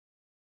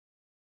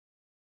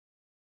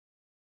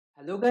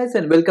Hello guys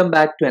and welcome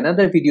back to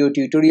another video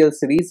tutorial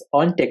series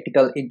on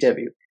technical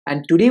interview.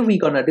 And today we're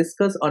gonna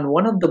discuss on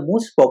one of the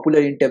most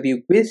popular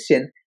interview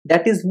question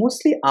that is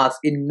mostly asked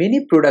in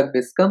many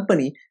product-based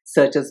company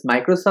such as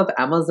Microsoft,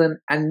 Amazon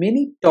and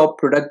many top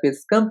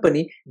product-based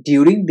company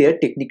during their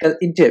technical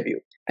interview.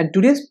 And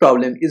today's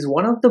problem is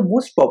one of the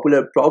most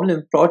popular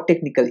problem for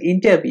technical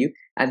interview,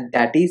 and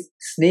that is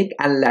snake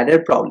and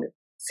ladder problem.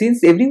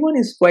 Since everyone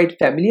is quite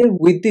familiar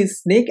with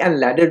this snake and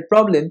ladder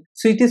problem,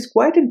 so it is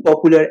quite a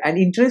popular and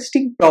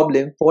interesting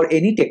problem for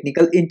any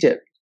technical interview.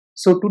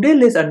 So today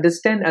let's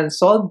understand and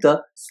solve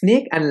the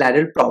snake and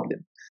ladder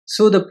problem.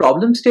 So the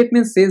problem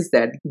statement says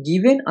that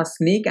given a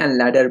snake and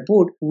ladder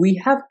board,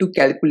 we have to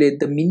calculate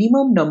the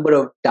minimum number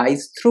of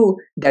dice throw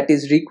that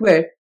is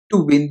required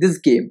to win this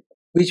game.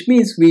 Which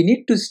means we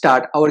need to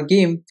start our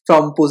game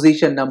from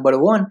position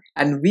number 1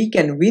 and we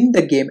can win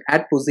the game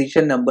at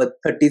position number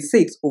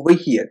 36 over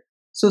here.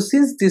 So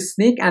since this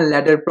snake and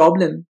ladder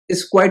problem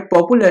is quite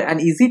popular and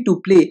easy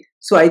to play,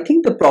 so I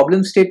think the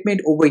problem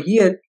statement over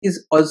here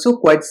is also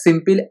quite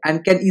simple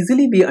and can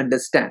easily be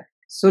understood.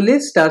 So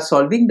let's start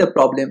solving the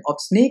problem of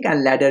snake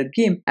and ladder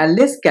game and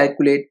let's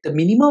calculate the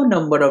minimum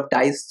number of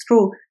dice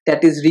throw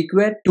that is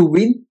required to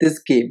win this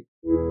game.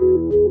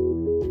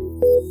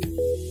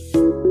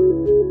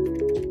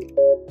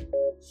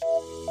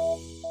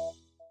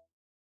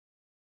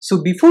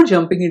 So before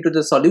jumping into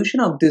the solution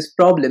of this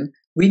problem,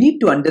 we need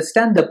to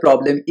understand the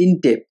problem in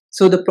depth.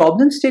 So the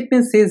problem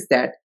statement says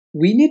that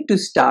we need to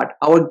start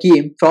our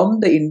game from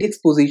the index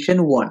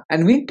position 1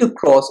 and we need to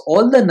cross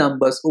all the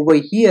numbers over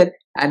here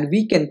and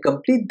we can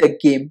complete the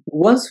game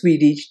once we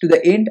reach to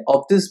the end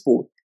of this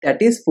board,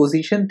 that is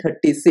position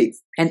 36.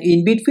 And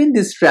in between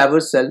this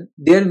traversal,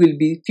 there will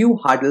be few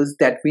hurdles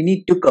that we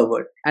need to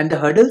cover, and the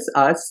hurdles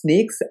are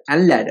snakes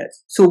and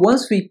ladders. So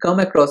once we come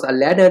across a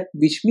ladder,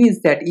 which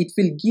means that it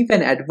will give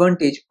an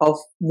advantage of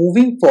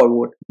moving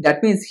forward.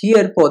 That means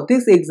here for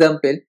this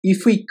example,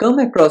 if we come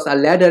across a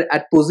ladder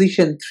at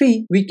position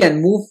 3, we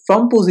can move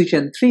from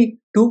position 3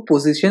 to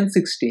position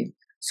 16.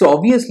 So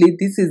obviously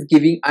this is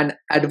giving an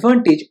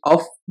advantage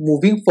of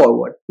moving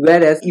forward.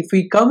 Whereas if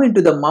we come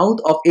into the mouth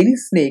of any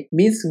snake,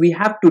 means we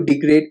have to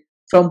degrade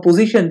from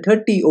position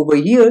 30 over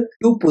here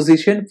to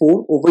position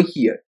 4 over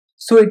here.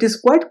 So it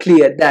is quite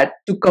clear that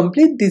to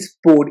complete this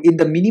board in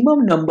the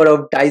minimum number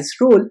of dice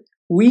roll,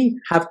 we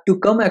have to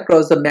come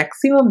across the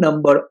maximum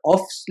number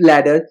of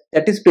ladder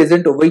that is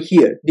present over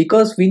here,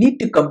 because we need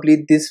to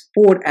complete this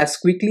board as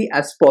quickly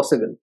as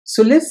possible.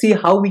 So let's see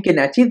how we can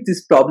achieve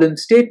this problem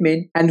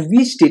statement and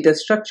which data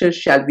structure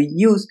shall we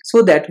use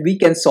so that we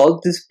can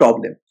solve this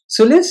problem.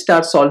 So let's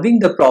start solving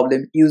the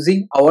problem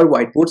using our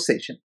whiteboard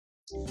session.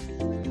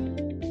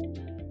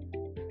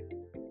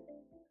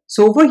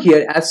 So over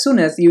here, as soon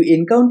as you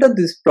encounter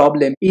this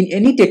problem in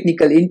any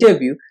technical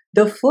interview,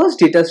 the first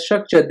data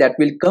structure that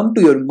will come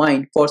to your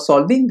mind for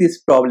solving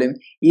this problem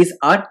is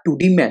our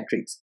 2D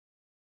matrix.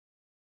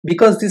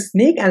 Because the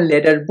snake and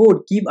ladder board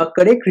give a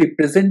correct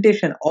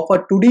representation of a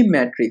 2D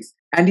matrix,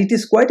 and it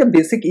is quite a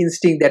basic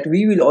instinct that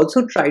we will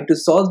also try to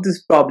solve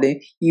this problem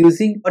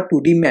using a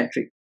 2D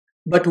matrix.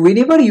 But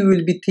whenever you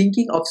will be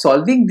thinking of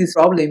solving this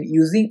problem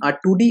using a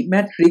 2D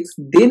matrix,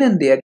 then and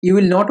there, you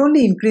will not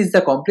only increase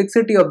the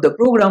complexity of the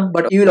program,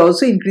 but you will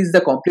also increase the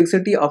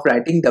complexity of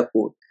writing the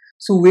code.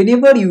 So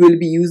whenever you will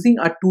be using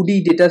a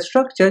 2D data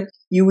structure,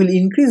 you will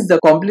increase the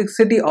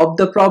complexity of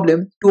the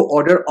problem to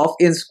order of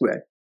n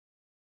squared.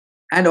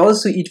 And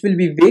also it will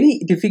be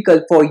very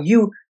difficult for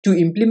you to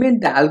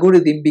implement the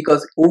algorithm,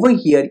 because over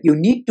here you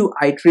need to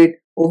iterate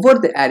over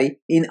the array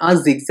in a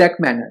zigzag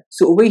manner.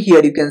 So over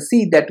here you can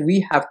see that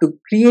we have to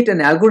create an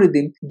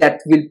algorithm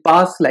that will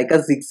pass like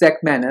a zigzag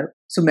manner.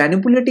 So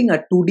manipulating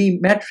a 2D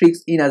matrix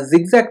in a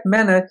zigzag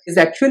manner is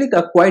actually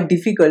a quite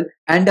difficult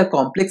and a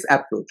complex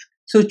approach.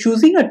 So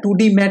choosing a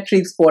 2D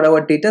matrix for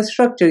our data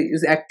structure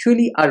is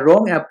actually a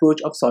wrong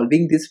approach of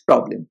solving this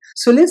problem.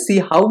 So let's see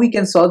how we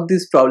can solve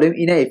this problem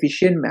in an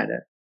efficient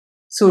manner.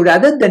 So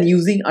rather than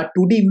using a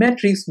 2D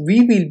matrix,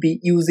 we will be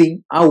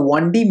using a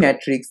 1D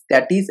matrix,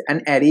 that is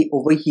an array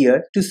over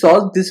here, to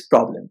solve this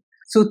problem.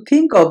 So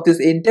think of this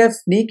entire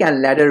snake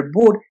and ladder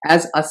board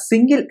as a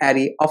single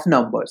array of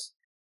numbers.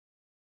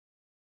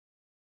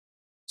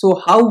 So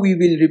how we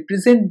will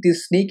represent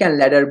this snake and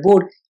ladder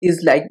board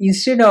is like,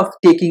 instead of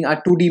taking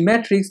a 2D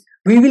matrix,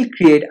 we will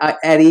create an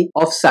array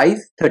of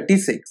size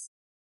 36,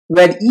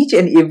 where each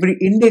and every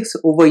index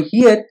over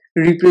here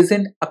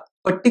represent a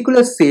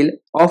particular cell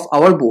of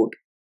our board.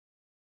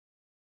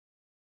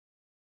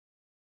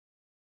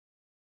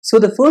 So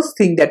the first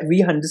thing that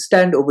we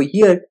understand over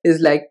here is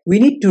like, we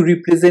need to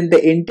represent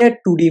the entire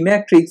 2D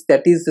matrix,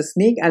 that is the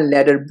snake and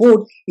ladder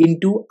board,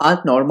 into a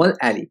normal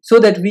array so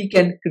that we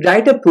can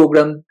write a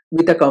program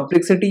with a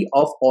complexity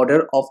of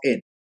order of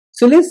n.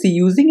 So let's see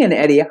using an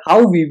array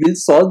how we will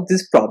solve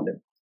this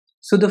problem.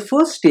 So the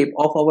first step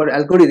of our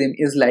algorithm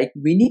is like,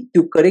 we need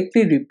to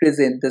correctly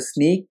represent the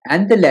snake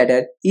and the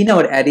ladder in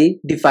our array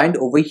defined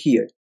over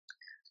here.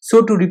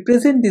 So to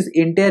represent this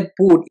entire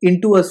board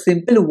into a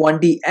simple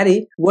 1D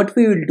array, what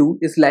we will do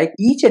is like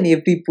each and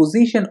every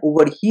position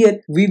over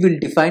here we will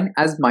define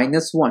as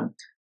 -1.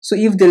 So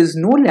if there is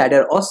no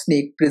ladder or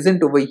snake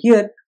present over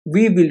here,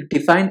 we will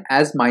define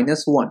as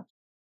 -1.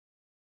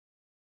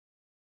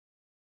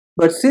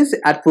 But since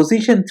at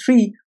position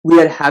 3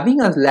 we are having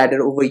a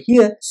ladder over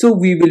here, so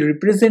we will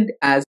represent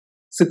as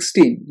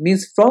 16.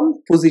 Means from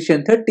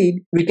position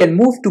 13 we can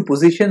move to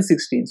position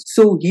 16.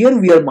 So here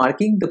we are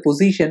marking the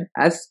position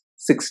as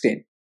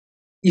 16.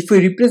 If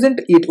we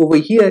represent it over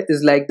here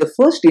is like the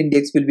first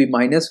index will be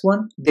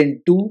 -1,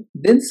 then 2,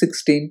 then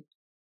 16,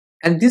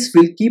 and this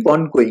will keep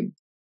on going.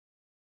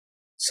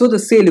 So the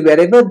cell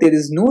wherever there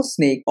is no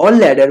snake or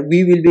ladder,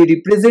 we will be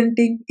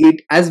representing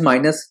it as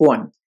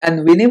 -1.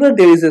 And whenever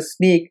there is a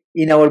snake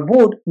in our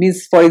board,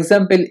 means for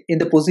example in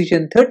the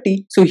position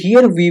 30, so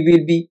here we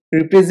will be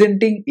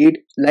representing it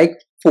like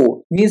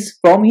 4. Means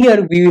from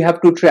here we have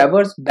to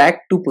traverse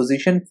back to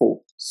position 4.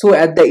 So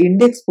at the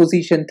index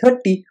position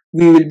 30,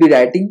 we will be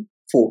writing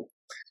 4.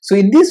 So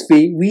in this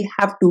way, we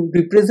have to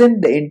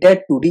represent the entire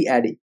 2D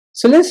array.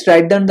 So let's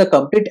write down the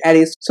complete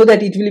array so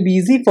that it will be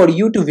easy for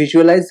you to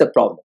visualize the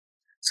problem.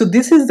 So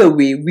this is the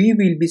way we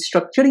will be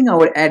structuring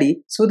our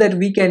array so that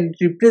we can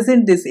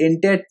represent this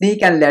entire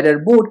snake and ladder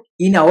board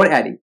in our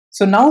array.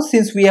 So now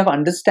since we have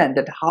understand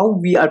that how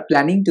we are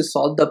planning to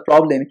solve the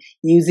problem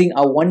using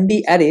a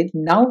 1D array,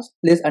 now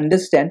let's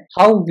understand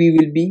how we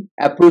will be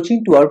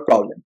approaching to our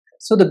problem.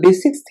 So the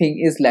basic thing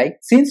is like,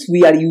 since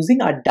we are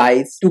using a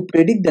dice to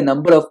predict the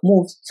number of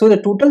moves, so the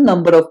total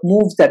number of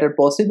moves that are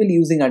possible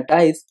using a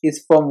dice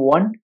is from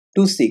 1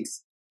 to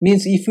 6.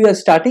 Means if we are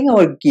starting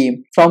our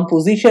game from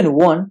position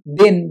 1,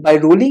 then by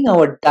rolling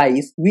our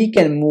dice, we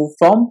can move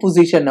from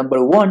position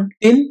number 1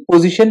 till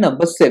position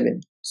number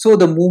 7. So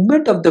the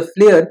movement of the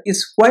player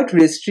is quite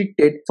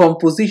restricted from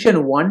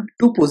position 1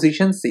 to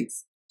position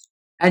 6.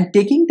 And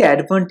taking the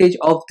advantage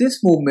of this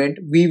movement,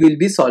 we will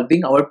be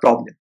solving our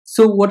problem.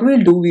 So what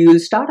we'll do, we will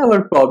start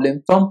our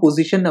problem from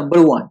position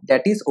number 1,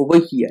 that is over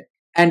here.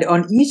 And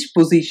on each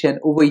position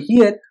over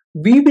here,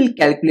 we will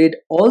calculate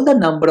all the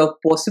number of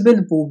possible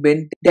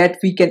movement that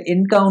we can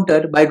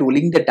encounter by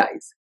rolling the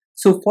dice.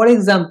 So for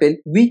example,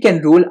 we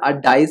can roll a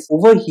dice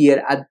over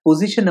here at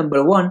position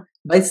number 1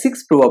 by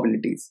 6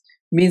 probabilities.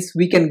 Means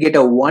we can get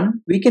a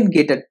 1, we can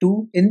get a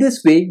 2. In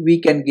this way,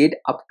 we can get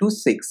up to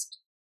 6.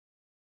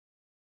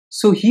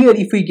 So here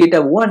if we get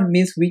a 1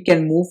 means we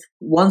can move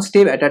one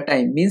step at a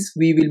time, means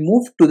we will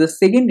move to the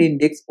second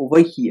index over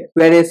here.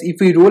 Whereas if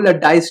we roll a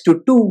dice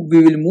to 2,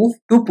 we will move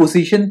to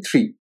position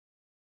 3.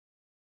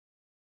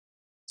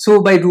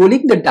 So by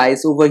rolling the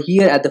dice over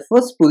here at the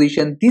first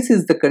position, this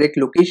is the correct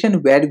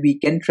location where we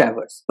can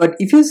traverse. But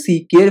if you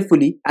see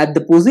carefully, at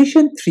the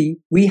position 3,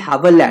 we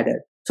have a ladder.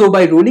 So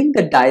by rolling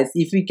the dice,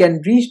 if we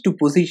can reach to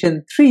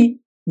position 3,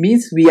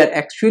 means we are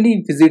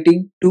actually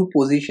visiting to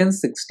position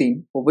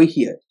 16 over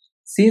here,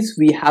 since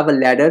we have a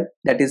ladder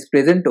that is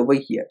present over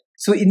here.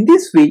 So in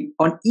this way,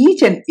 on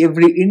each and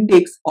every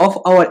index of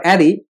our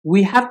array,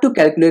 we have to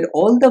calculate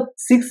all the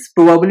 6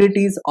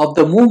 probabilities of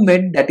the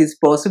movement that is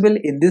possible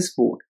in this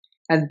board.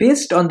 And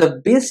based on the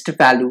best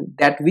value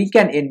that we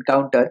can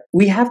encounter,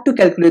 we have to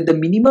calculate the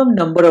minimum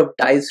number of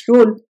dice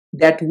roll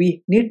that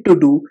we need to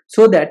do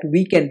so that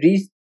we can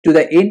reach to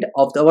the end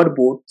of our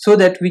board, so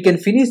that we can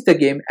finish the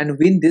game and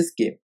win this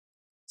game.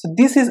 So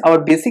this is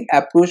our basic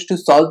approach to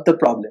solve the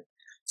problem.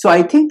 So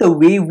I think the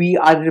way we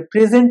are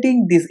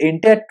representing this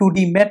entire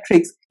 2D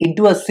matrix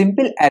into a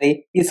simple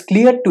array is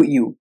clear to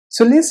you.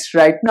 So let's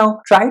right now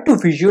try to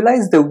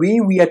visualize the way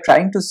we are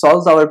trying to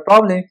solve our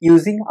problem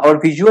using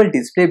our visual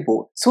display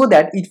board, so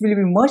that it will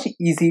be much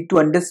easy to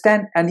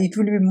understand and it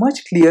will be much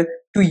clear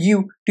to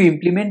you to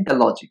implement the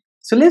logic.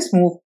 So let's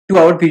move to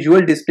our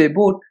visual display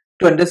board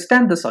to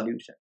understand the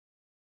solution.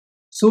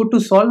 So to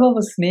solve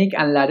our snake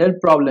and ladder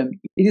problem,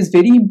 it is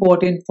very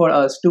important for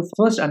us to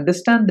first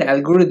understand the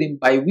algorithm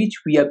by which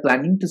we are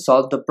planning to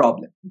solve the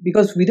problem.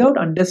 Because without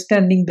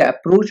understanding the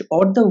approach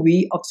or the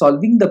way of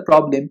solving the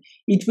problem,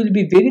 it will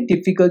be very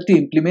difficult to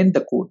implement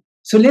the code.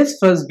 So let's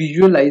first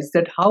visualize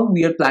that how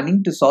we are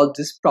planning to solve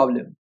this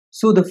problem.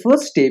 So the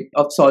first step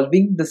of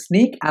solving the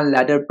snake and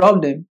ladder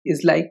problem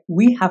is like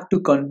we have to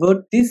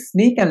convert this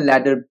snake and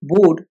ladder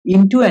board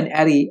into an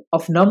array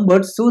of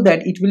numbers so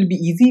that it will be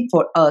easy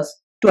for us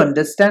to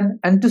understand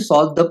and to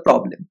solve the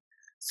problem.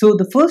 So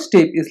the first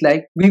step is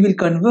like we will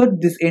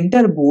convert this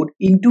entire board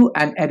into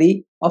an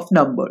array of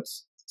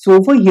numbers. So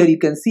over here you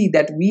can see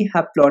that we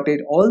have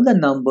plotted all the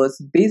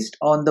numbers based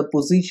on the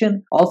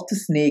position of the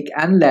snake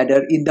and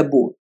ladder in the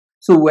board.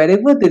 So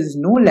wherever there is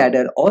no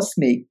ladder or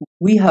snake,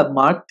 we have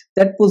marked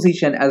that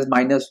position as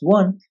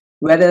 -1,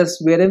 whereas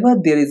wherever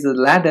there is a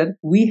ladder,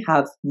 we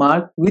have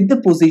marked with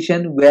the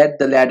position where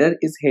the ladder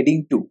is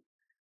heading to.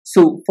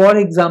 So for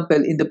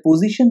example, in the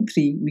position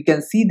 3, we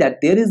can see that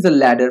there is a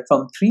ladder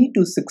from 3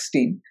 to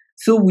 16.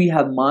 So we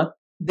have marked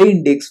the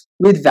index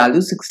with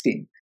value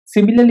 16.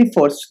 Similarly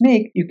for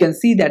snake, you can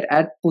see that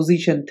at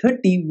position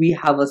 30, we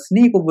have a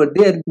snake over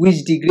there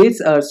which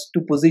degrades us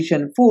to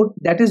position 4.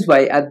 That is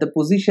why at the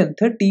position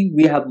 30,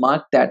 we have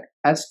marked that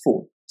as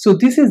 4. So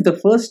this is the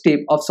first step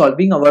of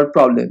solving our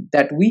problem,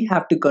 that we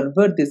have to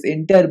convert this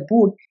entire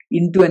board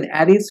into an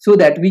array so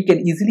that we can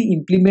easily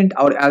implement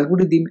our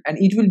algorithm and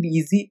it will be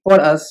easy for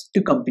us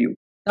to compute.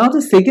 Now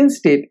the second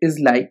step is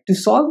like, to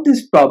solve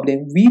this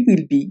problem we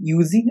will be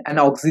using an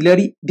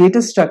auxiliary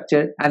data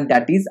structure, and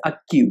that is a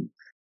queue.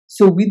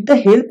 So with the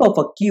help of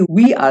a queue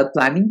we are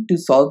planning to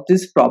solve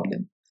this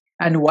problem.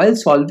 And while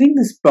solving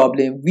this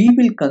problem, we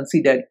will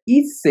consider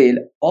each cell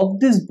of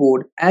this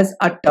board as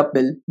a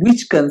tuple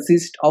which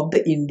consists of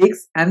the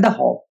index and the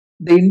hop.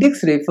 The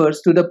index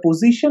refers to the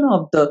position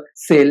of the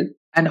cell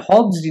and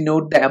hops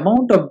denote the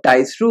amount of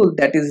dice roll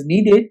that is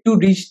needed to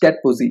reach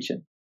that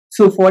position.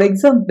 So for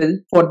example,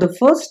 for the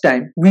first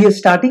time, we are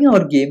starting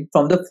our game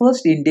from the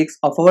first index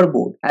of our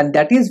board, and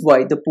that is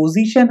why the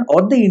position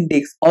or the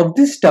index of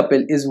this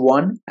tuple is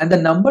 1 and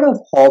the number of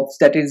hops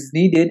that is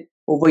needed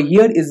over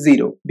here is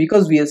 0,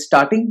 because we are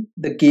starting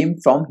the game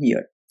from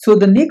here. So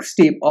the next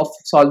step of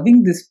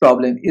solving this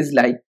problem is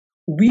like,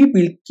 we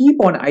will keep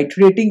on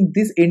iterating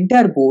this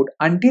entire board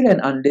until and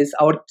unless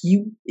our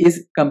queue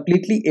is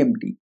completely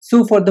empty.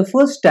 So for the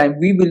first time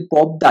we will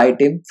pop the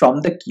item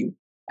from the queue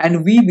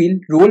and we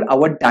will roll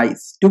our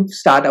dice to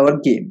start our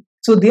game.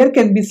 So there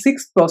can be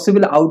 6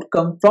 possible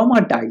outcomes from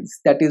our dice,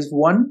 that is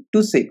 1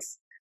 to 6.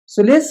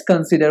 So let's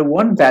consider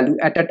one value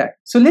at a time.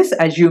 So let's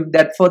assume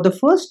that for the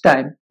first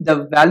time,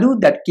 the value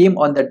that came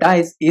on the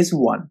dice is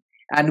 1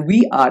 and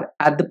we are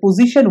at the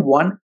position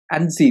 1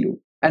 and 0.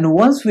 And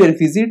once we are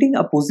visiting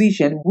a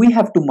position, we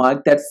have to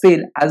mark that cell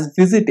as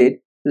visited,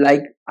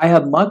 like I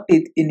have marked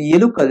it in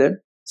yellow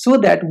color, so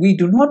that we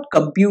do not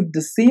compute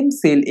the same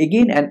cell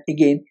again and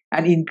again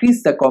and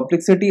increase the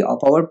complexity of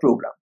our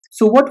program.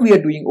 So what we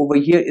are doing over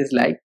here is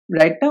like,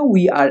 right now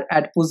we are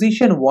at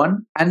position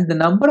 1 and the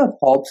number of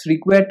hops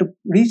required to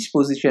reach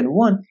position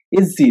 1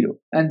 is 0.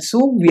 And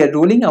so we are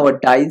rolling our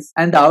dice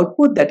and the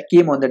output that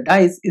came on the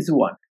dice is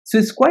 1. So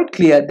it's quite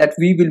clear that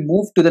we will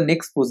move to the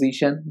next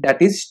position,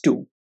 that is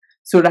 2.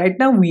 So right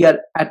now we are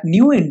at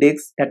new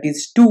index, that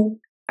is 2,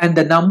 and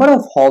the number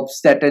of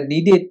hops that are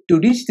needed to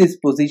reach this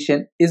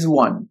position is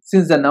 1,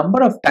 since the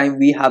number of time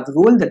we have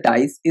rolled the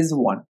dice is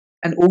 1.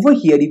 And over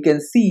here you can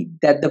see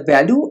that the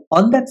value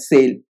on that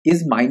cell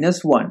is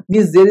 -1,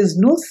 means there is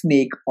no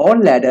snake or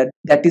ladder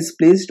that is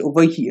placed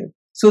over here.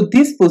 So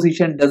this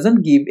position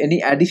doesn't give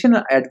any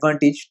additional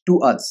advantage to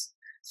us.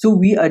 So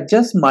we are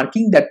just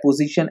marking that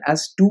position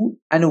as 2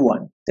 and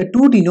 1. The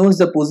 2 denotes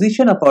the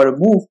position of our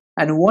move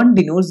and 1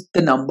 denotes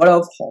the number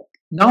of hop.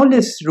 Now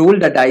let's roll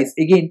the dice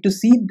again to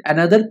see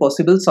another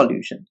possible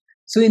solution.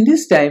 So in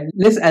this time,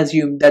 let's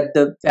assume that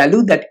the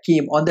value that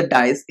came on the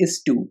dice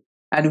is 2.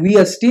 And we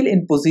are still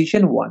in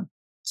position 1.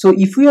 So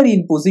if we are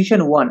in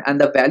position 1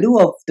 and the value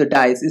of the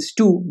dice is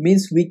 2,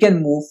 means we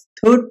can move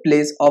third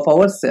place of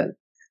our cell.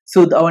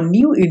 So our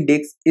new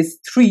index is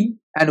 3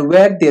 and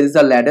where there is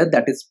a ladder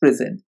that is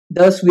present.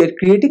 Thus we are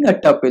creating a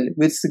tuple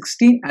with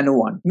 16 and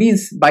 1.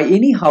 Means by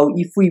anyhow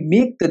if we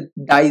make the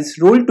dice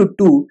roll to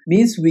 2,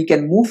 means we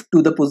can move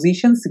to the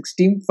position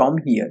 16 from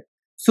here.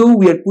 So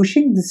we are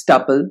pushing this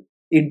tuple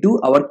into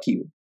our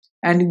queue.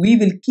 And we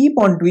will keep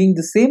on doing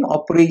the same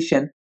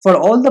operation for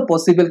all the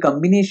possible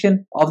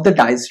combination of the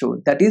dice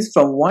roll, that is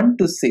from 1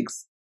 to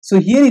 6.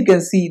 So here you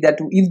can see that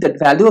if the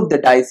value of the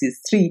dice is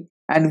 3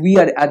 and we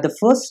are at the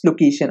first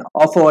location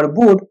of our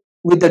board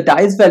with the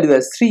dice value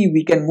as 3,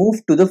 we can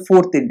move to the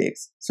 4th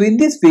index. So in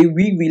this way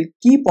we will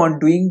keep on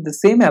doing the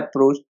same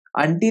approach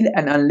until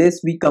and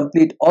unless we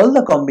complete all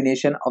the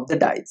combination of the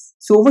dice.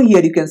 So over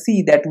here you can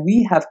see that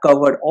we have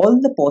covered all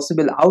the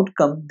possible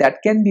outcomes that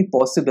can be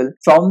possible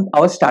from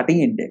our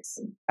starting index,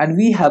 and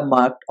we have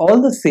marked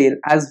all the cell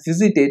as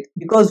visited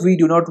because we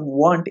do not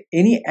want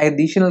any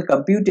additional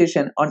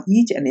computation on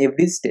each and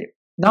every step.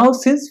 Now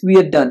since we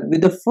are done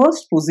with the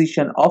first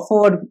position of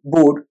our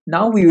board,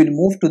 now we will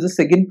move to the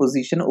second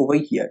position over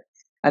here,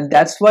 and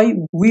that's why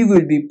we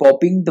will be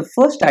popping the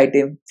first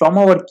item from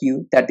our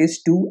queue, that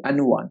is 2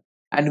 and 1.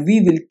 And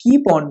we will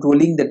keep on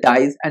rolling the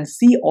dice and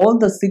see all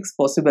the 6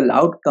 possible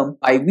outcomes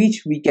by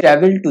which we can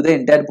travel to the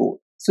entire board.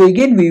 So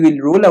again we will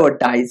roll our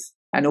dice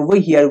and over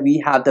here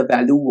we have the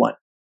value 1.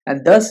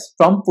 And thus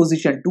from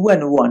position 2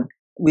 and 1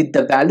 with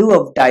the value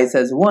of dice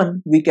as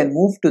 1, we can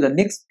move to the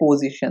next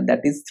position, that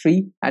is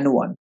 3 and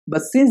 1.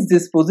 But since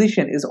this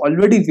position is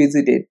already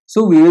visited,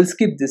 so we will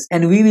skip this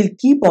and we will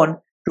keep on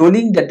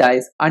rolling the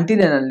dice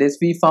until and unless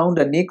we found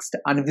the next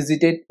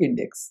unvisited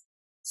index.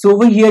 So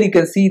over here you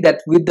can see that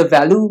with the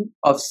value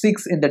of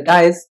 6 in the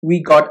dice,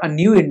 we got a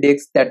new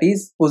index, that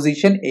is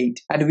position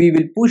 8, and we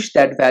will push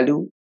that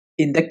value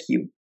in the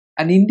queue.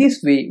 And in this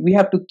way, we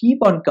have to keep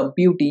on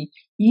computing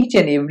each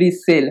and every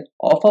cell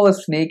of our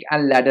snake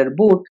and ladder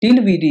board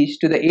till we reach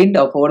to the end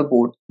of our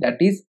board, that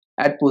is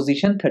at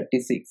position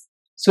 36.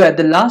 So at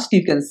the last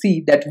you can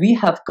see that we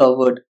have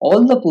covered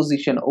all the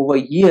position over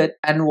here,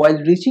 and while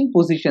reaching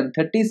position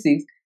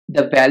 36,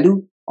 the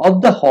value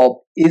of the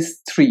hop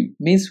is 3,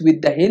 means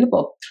with the help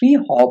of 3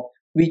 hop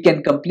we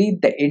can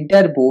complete the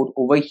entire board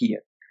over here.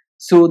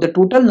 So the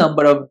total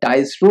number of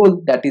dice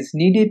roll that is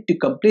needed to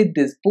complete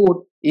this board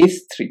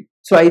is 3.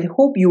 So I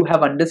hope you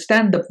have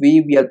understand the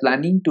way we are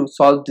planning to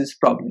solve this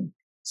problem.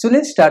 So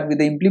let's start with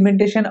the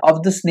implementation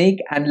of the snake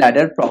and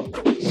ladder problem.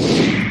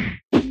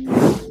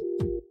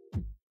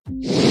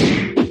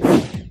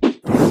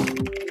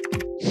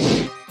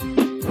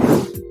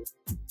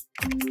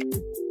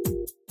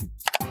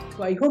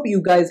 So I hope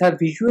you guys have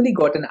visually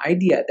got an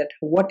idea that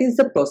what is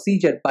the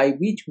procedure by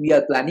which we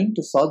are planning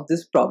to solve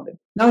this problem.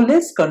 Now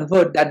let's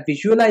convert that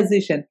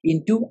visualization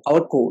into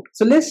our code.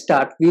 So let's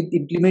start with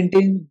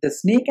implementing the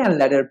snake and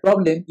ladder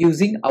problem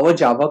using our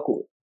Java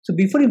code. So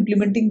before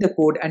implementing the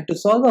code and to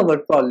solve our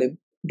problem,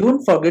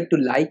 don't forget to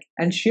like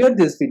and share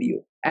this video.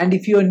 And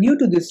if you are new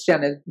to this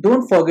channel,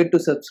 don't forget to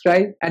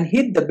subscribe and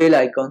hit the bell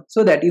icon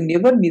so that you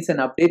never miss an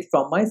update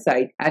from my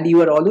side and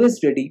you are always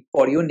ready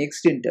for your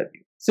next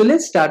interview. So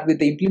let's start with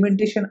the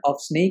implementation of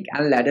snake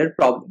and ladder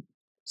problem.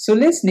 So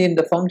let's name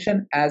the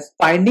function as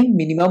finding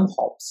minimum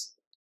hops.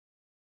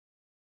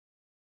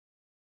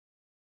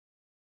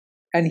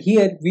 And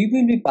here we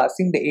will be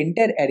passing the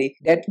entire array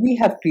that we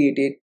have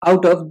created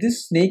out of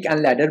this snake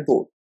and ladder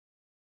board.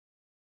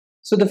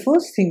 So the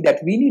first thing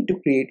that we need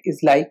to create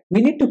is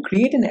we need to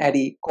create an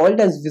array called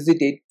as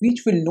visited,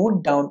 which will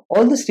note down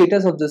all the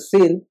status of the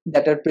cell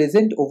that are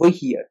present over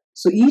here.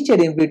 So each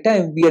and every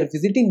time we are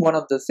visiting one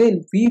of the cell,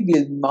 we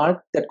will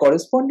mark that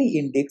corresponding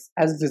index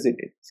as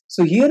visited.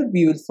 So here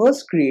we will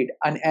first create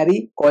an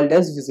array called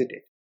as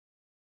visited.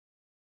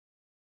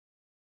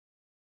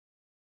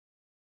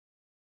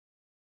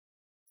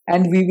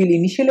 And we will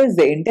initialize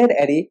the entire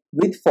array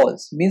with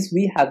false, means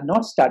we have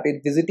not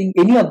started visiting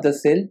any of the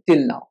cell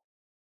till now.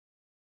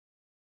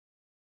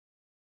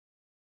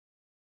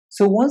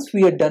 So once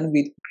we are done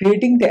with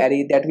creating the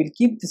array that will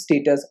keep the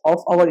status of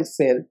our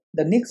cell,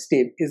 the next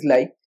step is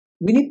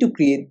we need to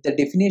create the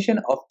definition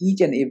of each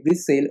and every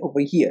cell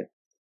over here.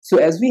 So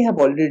as we have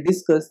already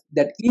discussed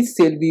that each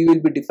cell we will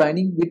be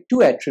defining with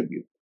two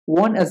attributes.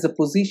 One as the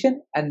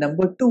position and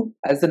number two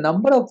as the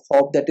number of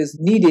hops that is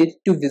needed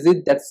to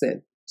visit that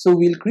cell. So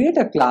we'll create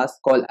a class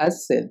called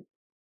as cell.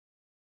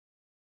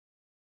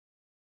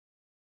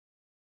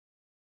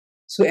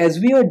 So as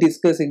we are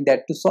discussing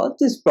that to solve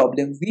this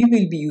problem, we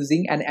will be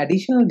using an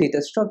additional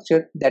data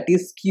structure that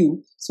is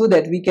queue so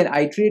that we can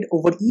iterate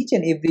over each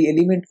and every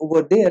element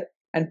over there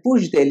and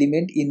push the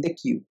element in the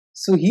queue.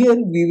 So here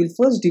we will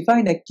first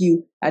define a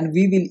queue and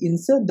we will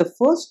insert the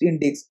first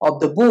index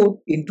of the board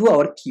into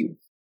our queue.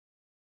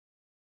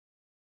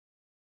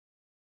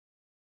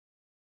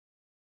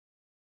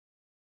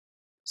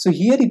 So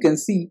here you can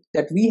see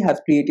that we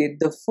have created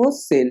the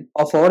first cell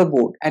of our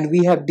board and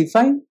we have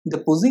defined the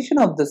position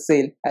of the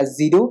cell as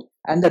 0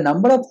 and the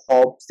number of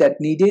hops that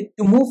needed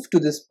to move to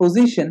this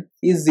position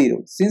is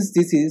 0 since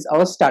this is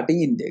our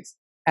starting index.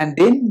 And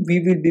then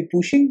we will be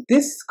pushing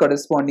this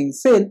corresponding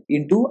cell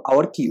into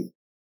our queue.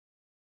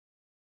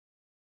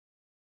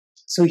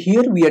 So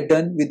here we are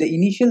done with the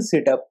initial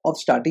setup of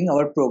starting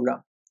our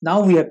program.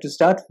 Now we have to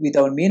start with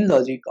our main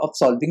logic of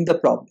solving the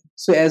problem.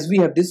 So as we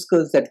have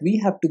discussed that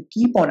we have to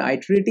keep on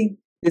iterating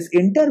this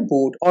entire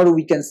board, or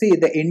we can say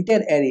the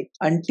entire array,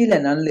 until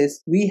and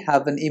unless we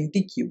have an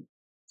empty queue.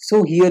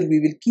 So here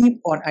we will keep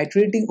on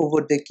iterating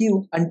over the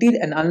queue until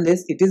and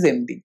unless it is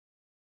empty.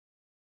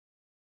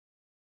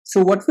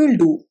 So what we'll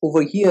do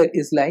over here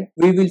is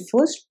we will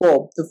first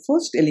pop the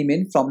first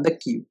element from the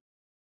queue.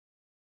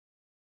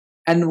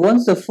 And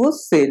once the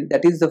first cell,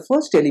 that is the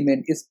first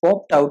element, is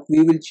popped out,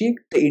 we will check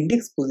the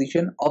index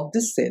position of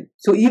this cell.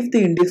 So if the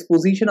index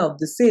position of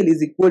the cell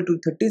is equal to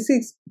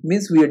 36,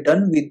 means we are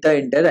done with the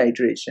entire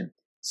iteration.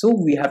 So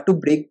we have to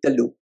break the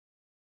loop.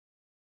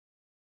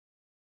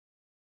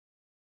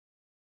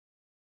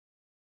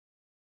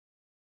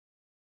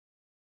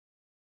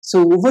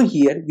 So over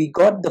here we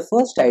got the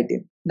first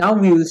item. Now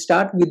we will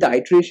start with the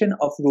iteration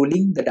of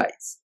rolling the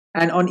dice.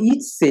 And on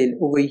each cell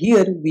over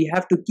here, we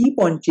have to keep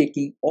on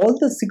checking all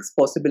the 6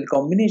 possible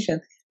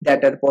combinations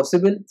that are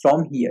possible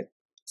from here.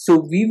 So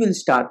we will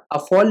start a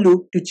for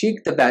loop to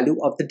check the value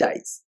of the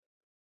dice.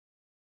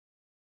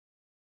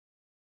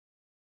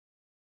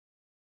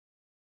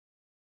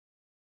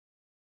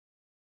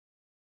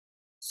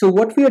 So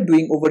what we are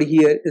doing over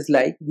here is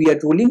we are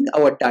rolling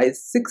our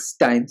dice 6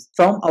 times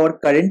from our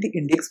current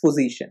index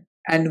position.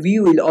 And we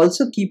will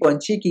also keep on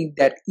checking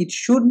that it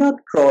should not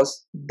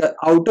cross the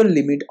outer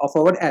limit of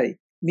our array.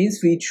 Means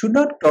we should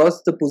not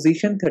cross the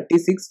position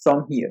 36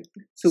 from here.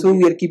 So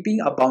we are keeping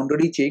a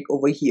boundary check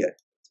over here.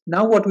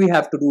 Now what we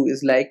have to do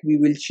is we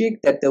will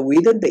check that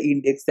whether the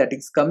index that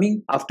is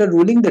coming after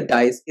rolling the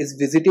dice is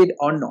visited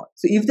or not.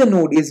 So if the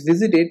node is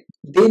visited,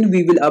 then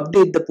we will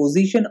update the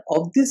position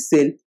of this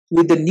cell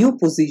with the new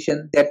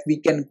position that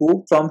we can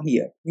go from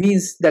here.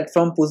 Means that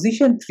from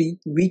position 3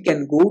 we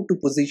can go to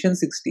position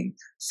 16.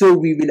 So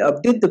we will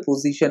update the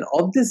position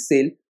of this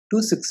cell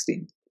to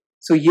 16.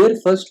 So here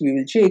first we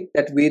will check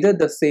that whether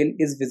the cell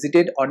is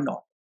visited or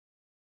not.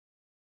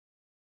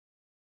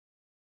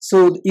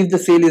 So if the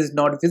cell is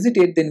not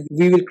visited, then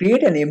we will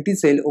create an empty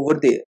cell over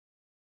there.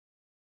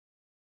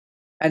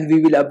 And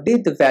we will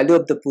update the value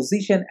of the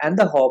position and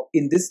the hop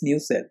in this new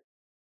cell.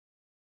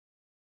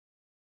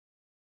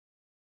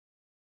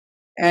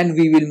 and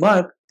we will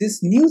mark this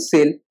new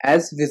cell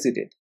as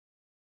visited.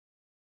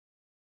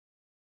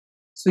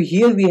 So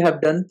here we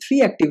have done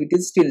 3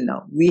 activities till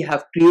now. We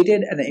have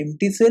created an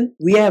empty cell,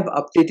 we have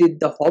updated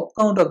the hop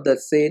count of the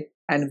cell,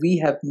 and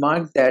we have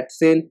marked that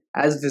cell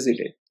as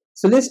visited.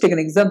 So let's take an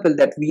example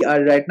that we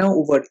are right now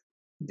over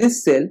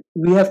this cell.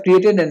 We have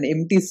created an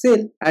empty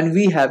cell and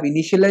we have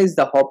initialized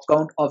the hop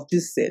count of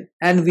this cell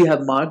and we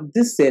have marked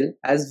this cell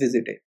as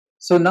visited.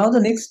 So now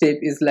the next step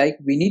is like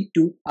we need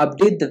to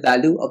update the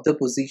value of the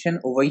position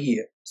over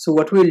here. So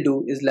what we'll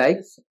do is like,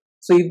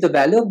 so if the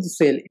value of the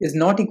cell is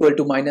not equal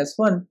to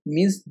 -1,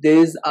 means there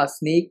is a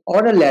snake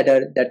or a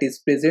ladder that is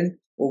present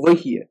over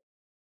here.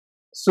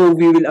 So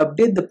we will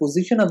update the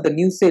position of the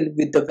new cell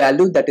with the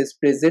value that is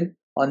present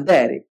on the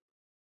array.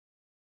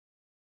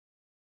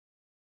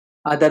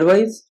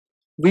 Otherwise,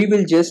 we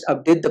will just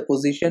update the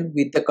position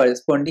with the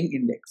corresponding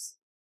index.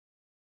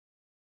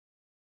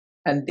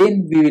 And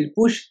then we will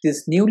push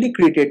this newly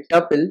created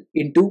tuple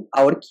into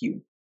our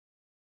queue.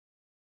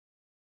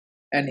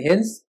 And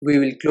hence we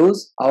will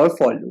close our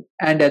for loop.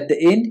 And at the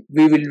end,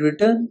 we will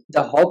return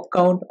the hop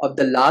count of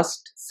the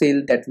last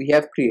cell that we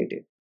have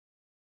created.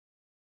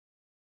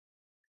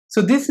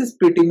 So this is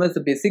pretty much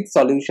the basic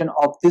solution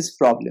of this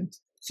problem.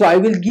 So I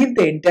will give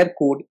the entire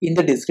code in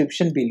the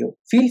description below.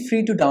 Feel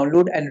free to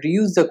download and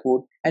reuse the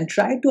code and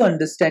try to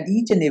understand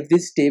each and every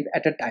step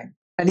at a time.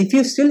 And if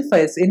you still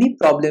face any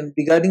problem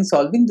regarding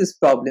solving this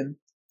problem,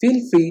 feel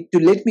free to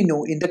let me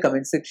know in the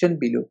comment section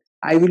below.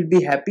 I will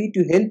be happy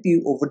to help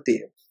you over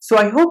there. So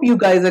I hope you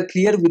guys are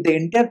clear with the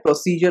entire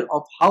procedure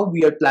of how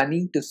we are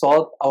planning to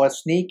solve our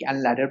snake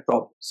and ladder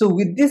problem. So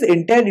with this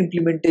entire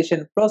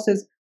implementation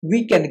process,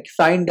 we can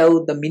find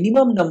out the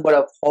minimum number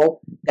of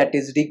hop that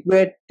is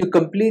required to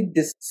complete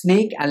this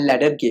snake and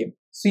ladder game.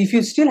 So if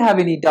you still have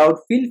any doubt,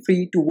 feel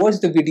free to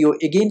watch the video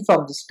again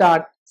from the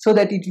start so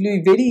that it will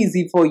be very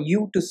easy for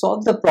you to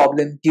solve the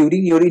problem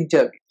during your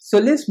interview. So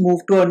let's move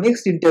to our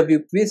next interview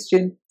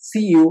question.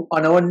 See you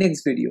on our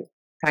next video.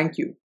 Thank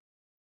you.